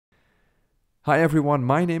Hi everyone,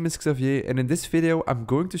 my name is Xavier, and in this video I'm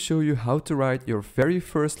going to show you how to write your very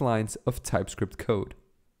first lines of TypeScript code.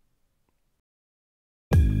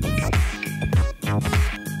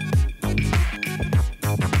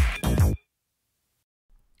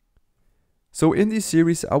 So in this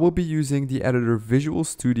series I will be using the editor Visual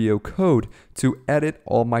Studio Code to edit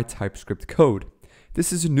all my TypeScript code.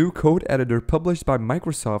 This is a new code editor published by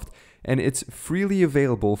Microsoft, and it's freely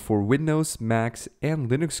available for Windows, Macs, and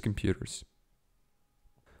Linux computers.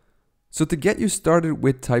 So to get you started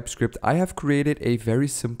with TypeScript, I have created a very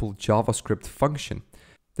simple JavaScript function.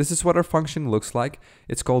 This is what our function looks like.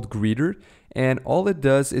 It's called greeter, and all it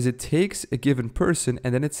does is it takes a given person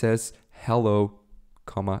and then it says hello,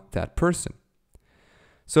 that person.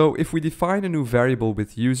 So if we define a new variable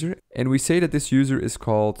with user and we say that this user is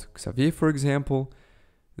called Xavier, for example,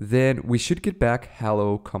 then we should get back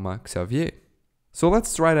hello, Xavier. So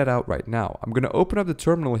let's try that out right now. I'm going to open up the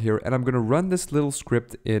terminal here and I'm going to run this little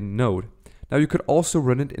script in Node. Now you could also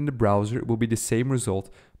run it in the browser. It will be the same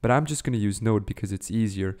result, but I'm just going to use Node because it's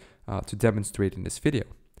easier to demonstrate in this video.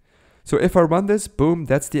 So if I run this, boom,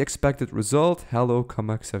 that's the expected result, hello,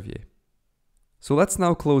 Xavier. So let's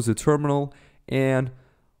now close the terminal and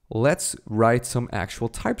let's write some actual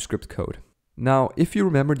TypeScript code. Now, if you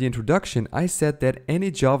remember the introduction, I said that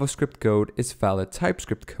any JavaScript code is valid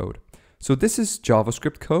TypeScript code. So this is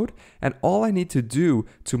JavaScript code, and all I need to do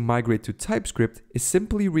to migrate to TypeScript is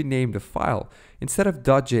simply rename the file. Instead of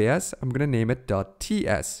 .js, I'm going to name it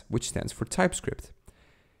 .ts, which stands for TypeScript.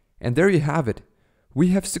 And there you have it. We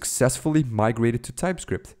have successfully migrated to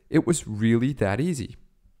TypeScript. It was really that easy.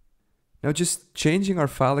 Now just changing our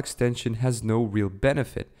file extension has no real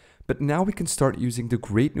benefit, but now we can start using the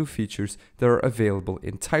great new features that are available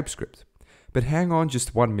in TypeScript. But hang on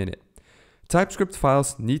just 1 minute. TypeScript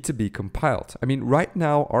files need to be compiled. I mean, right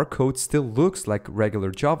now our code still looks like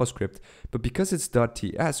regular JavaScript, but because it's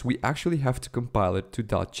 .ts, we actually have to compile it to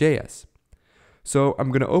 .js. So I'm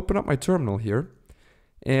going to open up my terminal here,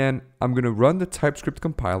 and I'm going to run the TypeScript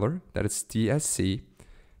compiler, that is tsc,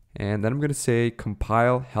 and then I'm going to say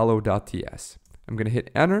compile hello.ts. I'm going to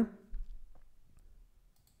hit enter.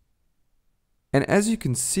 And as you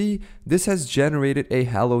can see, this has generated a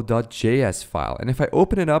hello.js file. And if I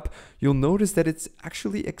open it up, you'll notice that it's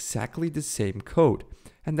actually exactly the same code.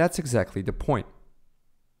 And that's exactly the point.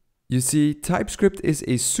 You see, TypeScript is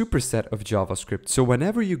a superset of JavaScript. So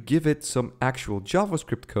whenever you give it some actual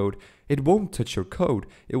JavaScript code, it won't touch your code.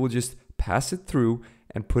 It will just pass it through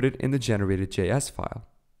and put it in the generated JS file.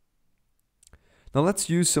 Now let's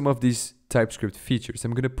use some of these TypeScript features.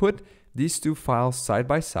 I'm going to put these two files side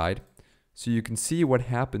by side, so you can see what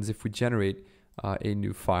happens if we generate a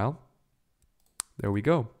new file. There we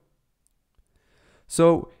go.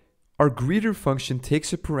 So our greeter function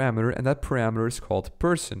takes a parameter, and that parameter is called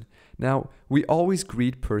person. Now we always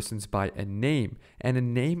greet persons by a name, and a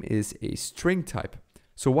name is a string type.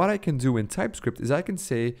 So what I can do in TypeScript is I can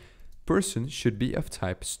say person should be of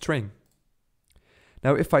type string.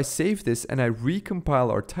 Now if I save this and I recompile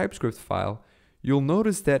our TypeScript file, you'll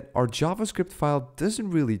notice that our JavaScript file doesn't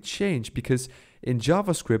really change, because in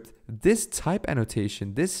JavaScript, this type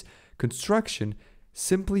annotation, this construction,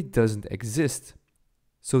 simply doesn't exist.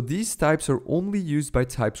 So these types are only used by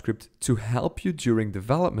TypeScript to help you during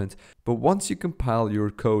development, but once you compile your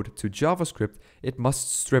code to JavaScript, it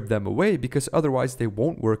must strip them away, because otherwise they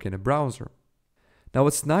won't work in a browser. Now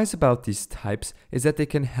what's nice about these types is that they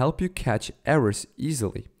can help you catch errors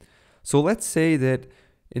easily. So let's say that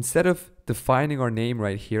instead of defining our name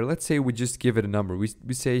right here, let's say we just give it a number.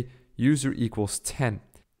 We say user equals 10.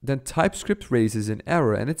 Then TypeScript raises an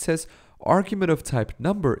error and it says argument of type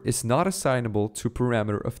number is not assignable to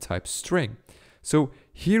parameter of type string. So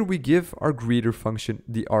here we give our greeter function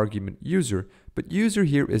the argument user, but user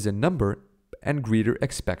here is a number and greeter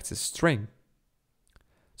expects a string.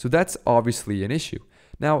 So that's obviously an issue.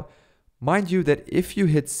 Now, mind you that if you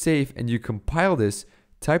hit save and you compile this,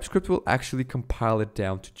 TypeScript will actually compile it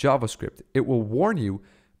down to JavaScript. It will warn you,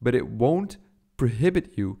 but it won't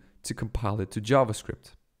prohibit you to compile it to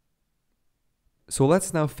JavaScript. So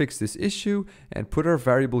let's now fix this issue and put our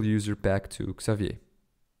variable user back to Xavier.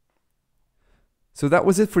 So that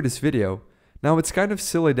was it for this video. Now it's kind of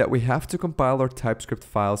silly that we have to compile our TypeScript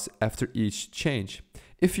files after each change.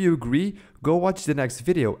 If you agree, go watch the next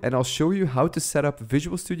video and I'll show you how to set up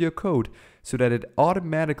Visual Studio Code so that it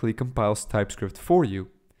automatically compiles TypeScript for you.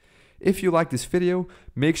 If you like this video,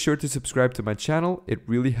 make sure to subscribe to my channel, it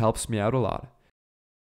really helps me out a lot.